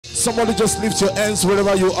Somebody just lift your hands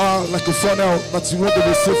wherever you are, like a funnel that you want to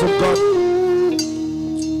receive from God.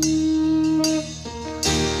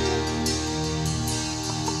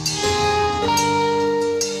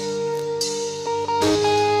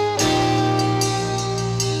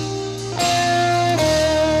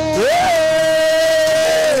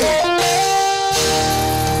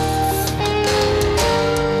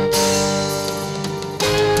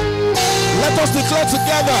 Let us declare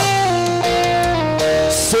together.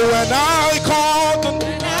 So when I call the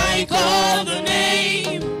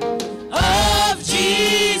name of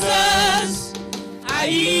Jesus, I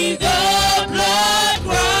hear the blood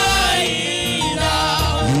crying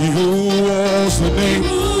out. He who was the name,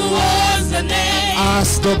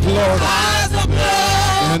 as the blood,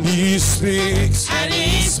 and he speaks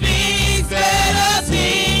better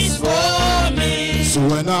things for me. So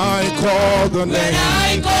when I call the name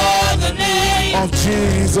of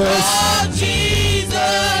Jesus,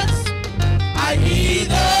 I hear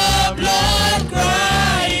the blood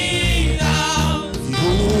crying out.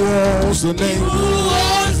 Who owns the name?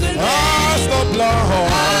 As the blood,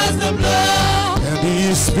 and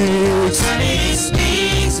he speaks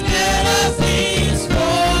better things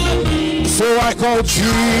for me. So I call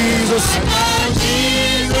Jesus,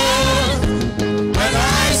 when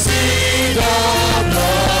I see the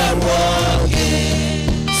blood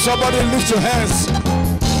walking. Somebody lift your hands.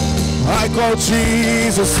 I call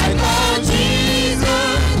Jesus,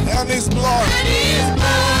 and his blood,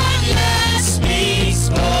 yes, speaks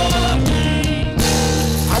for me.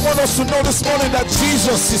 I want us to know this morning that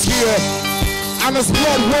Jesus is here and his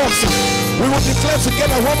blood works. We will declare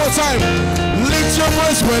together one more time. Lift your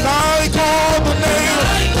voice when I call the name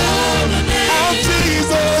of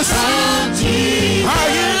Jesus. I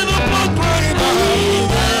hear the blood crying out.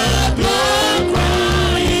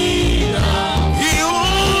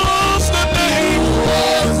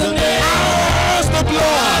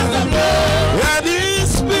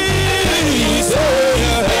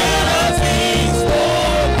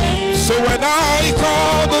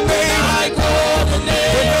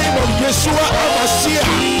 Yeshua HaMashiach,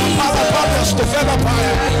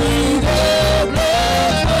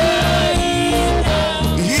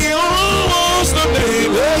 he owns the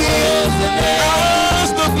name, as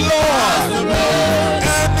the blood,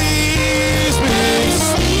 and he speaks.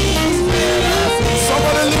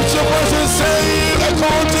 Somebody lift your voice and say, I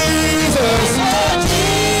call Jesus.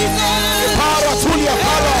 Power to your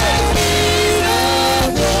power.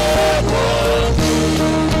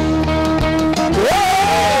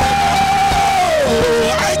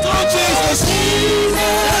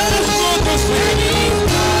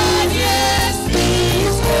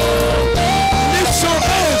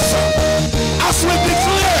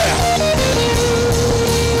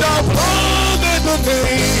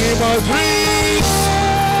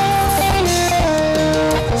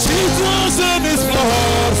 Jesus and his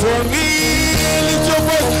blood for me. Lift your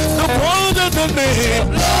voice. The blood and the name.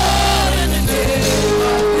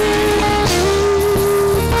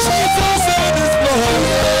 Jesus and his blood.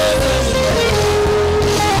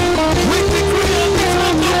 We decree and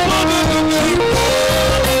declare the blood and the name.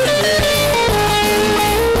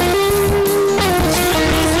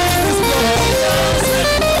 Jesus and his blood.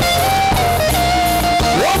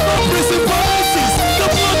 What the principalities, the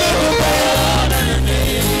blood and the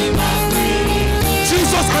name.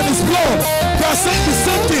 Jesus and his blood, they are saying the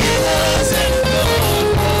same thing.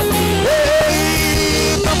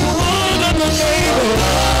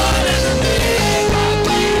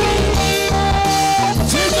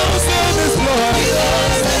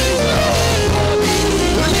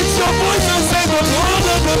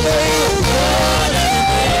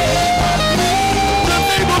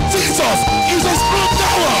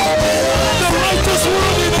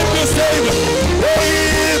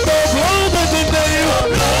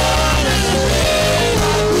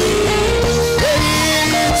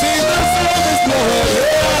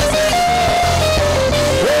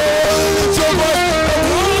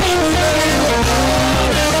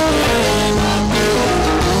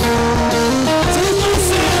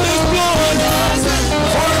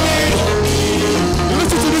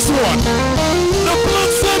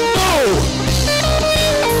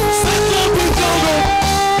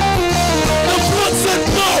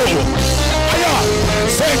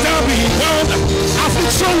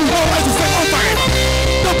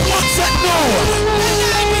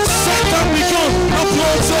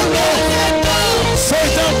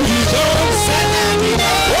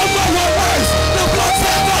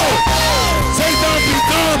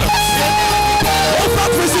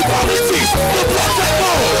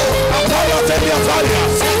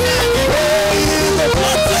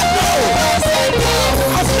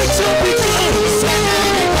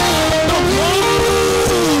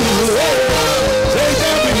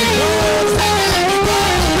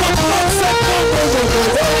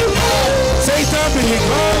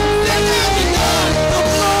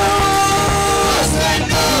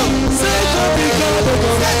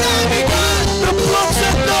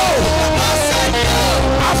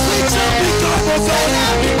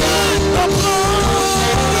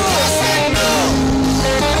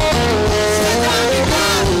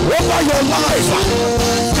 your life.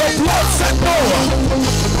 The blood said no.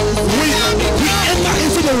 We enter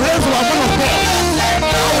into the realm of our God.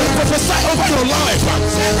 I will prophesy over your life.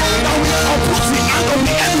 Now we uproot the hand of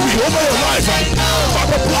the enemy over your life. By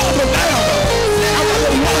the blood of the Lamb. And by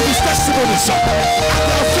the word of his testimonies. And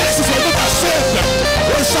their faces will not ashamed.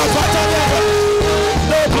 They shall battle never.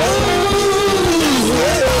 The blood.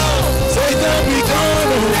 Satan be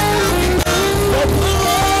gone. The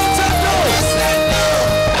blood said no.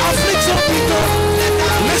 Affliction be gone.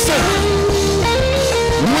 Listen.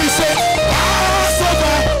 We say, pass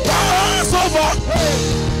over, pass over.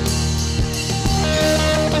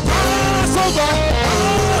 Pass over,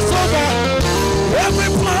 pass over. Every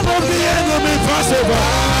plan of the enemy, pass over.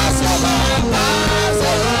 Pass over, pass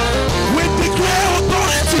over. We declare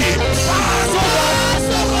authority. Pass over, pass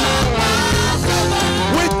over, pass over.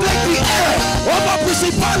 We take the air over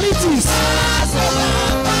principalities. Pass over,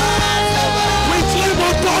 pass over. We claim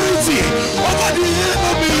authority over the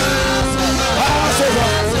enemy. Pass over.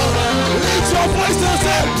 Lift your voice and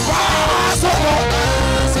say, pass over.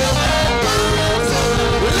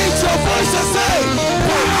 Lift your voice and say,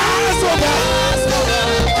 pass over.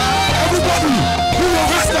 Everybody, do your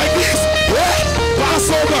hands like this. Yeah? Pass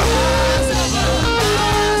over.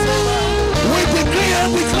 We decree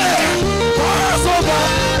and declare, pass over.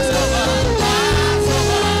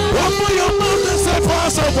 Open your mouth and say,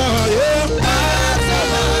 pass over. Yeah?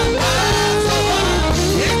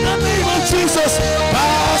 In the name of Jesus,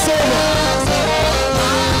 pass over.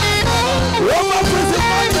 Over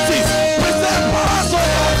principalities, we say, pass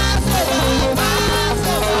over.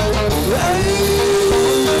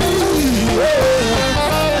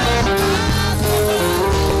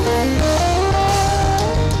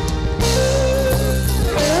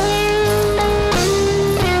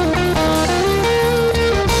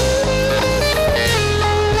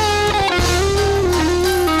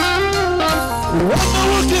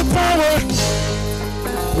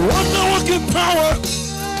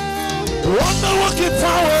 Wonder-working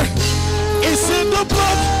power is in the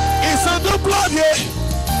blood. It's in the blood, yeah.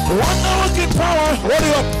 Wonder-working power. Hold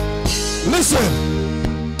it up. Listen,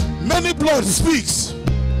 many blood speaks,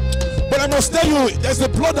 but I must tell you, there's the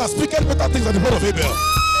blood that speaks better things than the blood of Abel.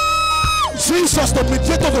 Jesus, the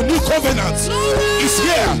mediator of the new covenant, is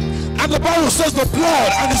here, and the Bible says the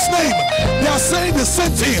blood and his name, they are saying the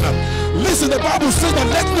same thing. Listen, the Bible says that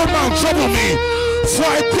let no man trouble me, for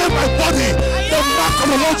I bear my body the mark of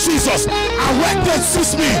the Lord Jesus. And when death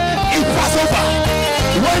sees me, it passes over.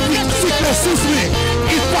 When the sickness sees me,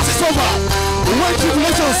 it passes over. When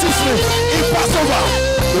tribulation sees me, it passes over.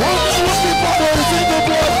 Wonder-working power is in the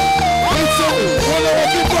blood. It's a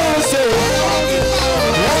wonder-working power.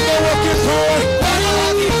 Wonder-working power.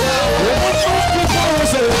 Wonder-working power.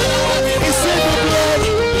 It's in the blood.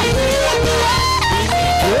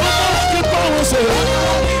 Wonder-working power.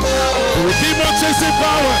 Demon chasing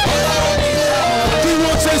power.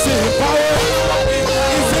 Demon chasing power.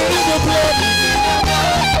 It's in the blood.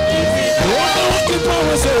 Wonder-working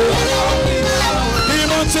power.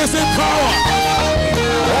 Demon chasing power.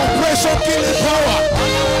 Oppression killing power.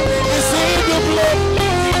 It's in the blood.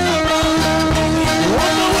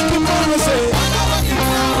 Wonder-working power.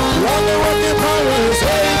 Wonder-working power.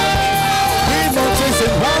 Demon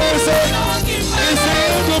chasing power. It's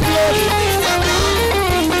in the blood.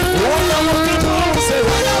 Wonder-working power.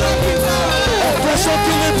 Oppression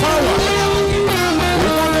killing power.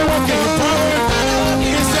 Wonder-working power.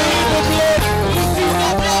 It's in the blood.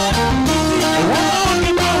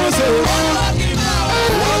 Wonder-working power.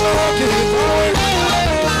 Wonder-working power.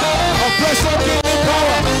 Oppression killing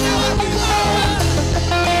power.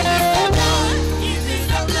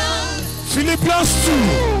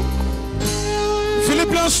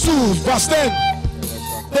 Philippians 2 verse 10.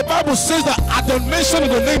 The Bible says that at the mention of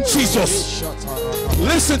the name Jesus,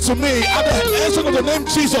 listen to me, at the mention of the name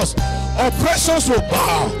Jesus, oppressions will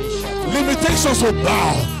bow, limitations will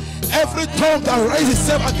bow. Every tongue that raises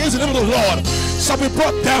itself against the name of the Lord shall be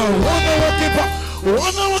brought down.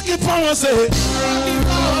 Wonder-working power, say.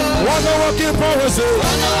 Wonder-working power, say.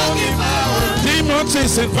 Demon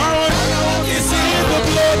chasing power is in the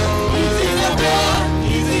blood.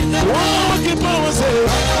 Wonder-working power, say.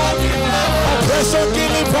 Oppression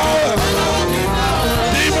killing power.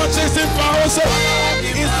 Demon chasing power, say.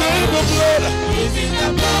 It's in the blood.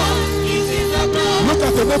 Look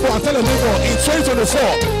at the neighbor and tell the neighbor in 2024,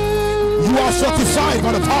 you are fortified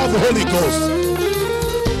by the power of the Holy Ghost.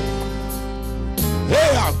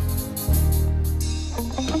 Yeah.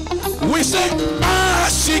 We say,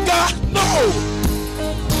 Shiga, no.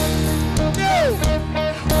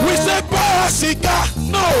 We say, Shiga,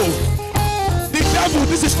 no. The devil,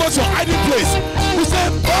 this is not your hiding place. We say,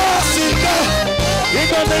 Shiga.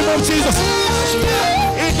 of Jesus.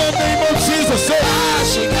 In the name of Jesus. Say,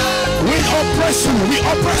 we oppress you. We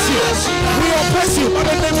oppress you. We oppress you by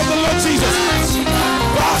the name of the Lord Jesus.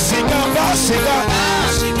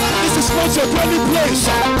 This is not your dwelling place.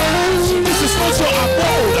 This is not your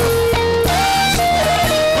abode.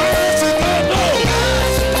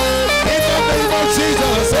 In the name of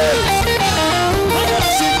Jesus.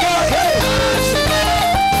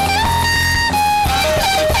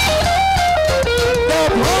 The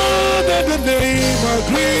blood and the name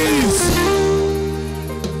agrees.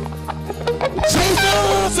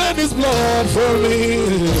 Jesus and his blood for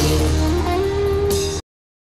me.